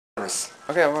this.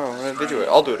 Okay, I'm gonna video it.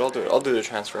 I'll do it. I'll do the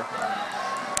transfer.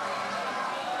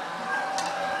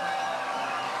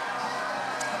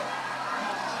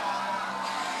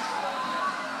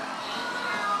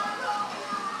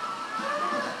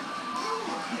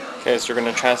 Okay, so we're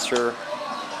gonna transfer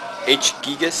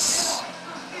H.gigas,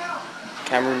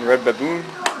 Cameroon Red Baboon.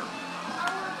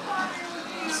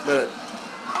 Spin it.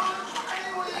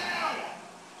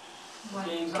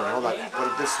 Okay, hold on. Put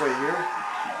it this way here.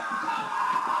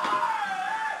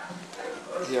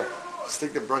 Here.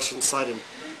 Stick the brush inside and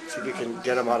see if we can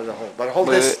get them out of the hole. But hold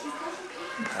this.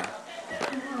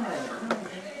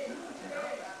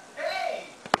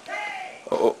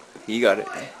 Oh, he got it.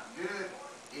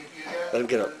 Let him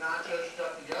get up.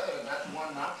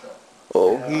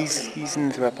 Oh, he's in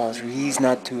the threat posture. He's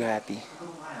not too happy.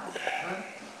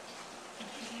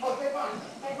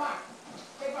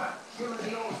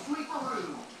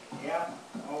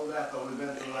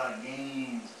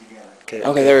 Okay,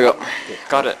 Okay, there we go. Okay,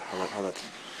 Got it. Hold on.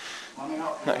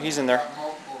 No, he's in there.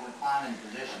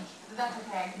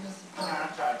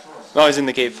 No, he's in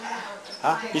the cave.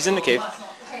 Huh? He's in the cave.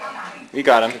 We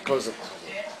got him. Close it.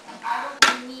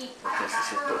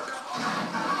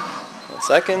 1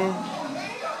 second.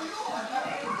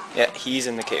 Yeah, he's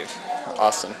in the cave.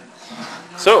 Awesome.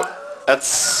 So,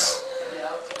 that's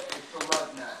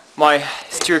my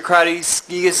Hysterocrates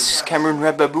Gigas Cameroon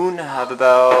Red Baboon. I have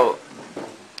about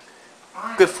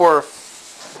good 4 or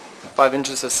 5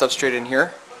 inches of substrate in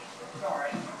here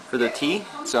for the tea.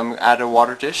 So I'm gonna add a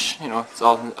water dish. You know, it's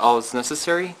all is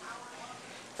necessary.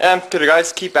 And to the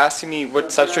guys keep asking me what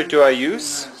substrate do I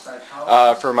use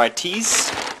for my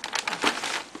teas.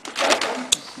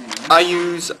 I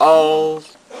use all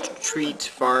Treat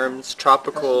Farms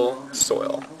tropical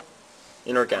soil,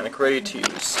 inorganic, ready to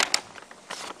use.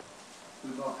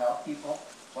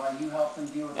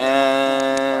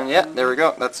 And yeah, there we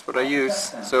go. That's what I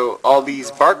use. So all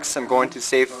these barks I'm going to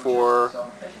save for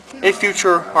a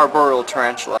future arboreal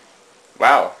tarantula.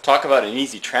 Wow, talk about an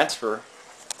easy transfer.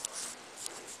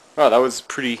 Wow, that was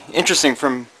pretty interesting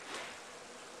from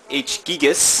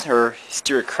H.gigas, or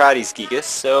Hysterocrates Gigas.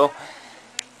 So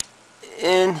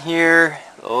in here,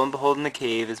 lo and behold, in the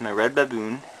cave is my red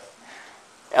baboon,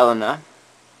 Elena.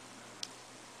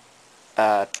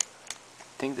 I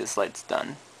think this light's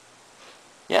done.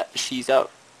 Yeah, she's out.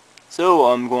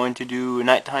 So I'm going to do a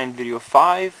nighttime video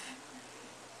 5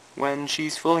 when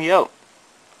she's fully out.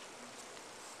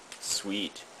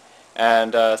 Sweet.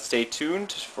 And stay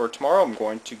tuned for tomorrow. I'm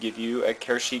going to give you a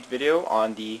care sheet video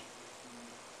on the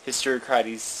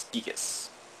Hysterocrates Gigas.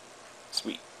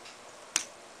 Sweet.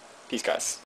 Peace, guys.